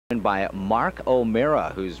By Mark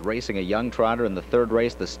O'Mara, who's racing a young trotter in the third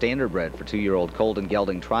race, the standardbred for 2-year-old colt and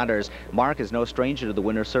gelding trotters. Mark is no stranger to the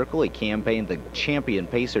winner's circle. He campaigned the champion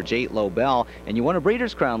pacer Jate Lobel, and you won a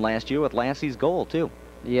breeder's crown last year with Lassie's Goal too.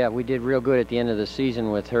 Yeah, we did real good at the end of the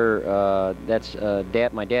season with her.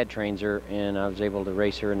 My dad trains her, and I was able to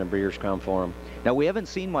race her in the breeder's crown for him. Now, we haven't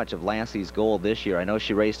seen much of Lassie's Goal this year. I know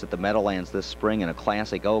she raced at the Meadowlands this spring in a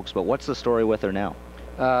Classic Oaks, but what's the story with her now?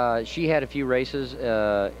 She had a few races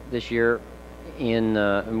this year.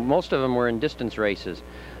 Most of them were in distance races.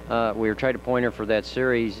 We were trying to point her for that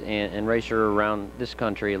series and race her around this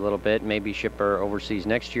country a little bit, maybe ship her overseas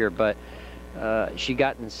next year, but she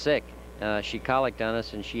gotten sick. She colicked on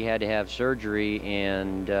us and she had to have surgery,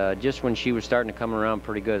 and just when she was starting to come around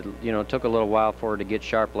pretty good, you know, it took a little while for her to get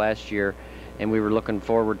sharp last year, and we were looking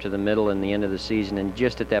forward to the middle and the end of the season, and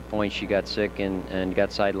just at that point she got sick and got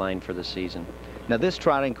sidelined for the season. Now, this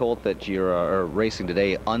trotting colt that you're racing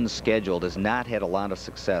today, unscheduled, has not had a lot of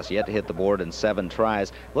success. Yet to hit the board in 7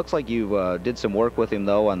 tries. Looks like you did some work with him,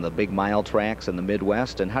 though, on the big mile tracks in the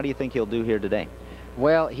Midwest. And how do you think he'll do here today?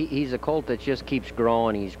 Well, he's a colt that just keeps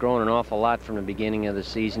growing. He's grown an awful lot from the beginning of the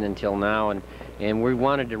season until now. And we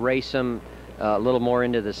wanted to race him a little more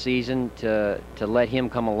into the season to let him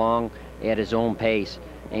come along at his own pace.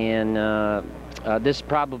 And this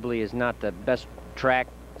probably is not the best track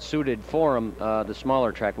suited for him, the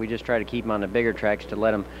smaller track. We just try to keep him on the bigger tracks to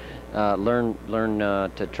let him learn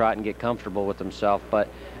to trot and get comfortable with himself. But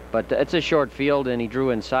it's a short field, and he drew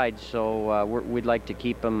inside, so we'd like to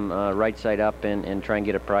keep him right side up and try and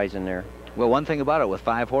get a prize in there. Well, one thing about it, with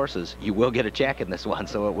 5 horses, you will get a check in this one,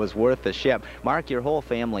 so it was worth the ship. Mark, your whole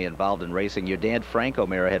family involved in racing. Your dad, Frank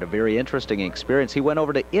O'Mara, had a very interesting experience. He went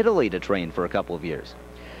over to Italy to train for a couple of years.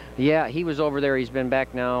 Yeah, he was over there. He's been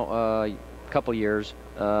back now couple years,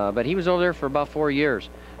 but he was over there for about 4 years.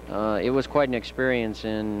 It was quite an experience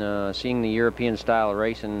in seeing the European style of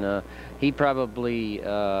racing. He probably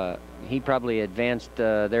advanced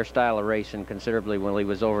their style of racing considerably when he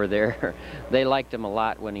was over there. They liked him a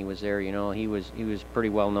lot when he was there. You know, he was pretty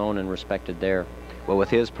well known and respected there. Well, with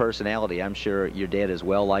his personality, I'm sure your dad is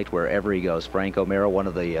well liked wherever he goes. Frank O'Mara, one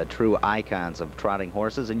of the true icons of trotting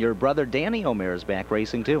horses, and your brother Danny O'Mara is back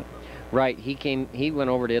racing too. Right, he went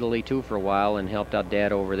over to Italy too for a while and helped out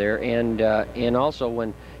Dad over there, and also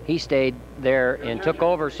when he stayed there and took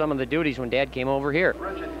over some of the duties when Dad came over here.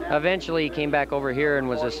 Eventually he came back over here and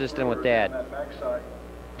was assisting with Dad.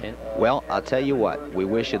 Well, I'll tell you what, we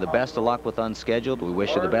wish you the best of luck with Unscheduled. We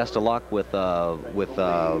wish you the best of luck with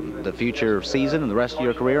the future season and the rest of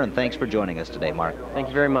your career, and thanks for joining us today, Mark. Thank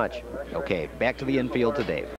you very much. Okay, back to the infield to Dave.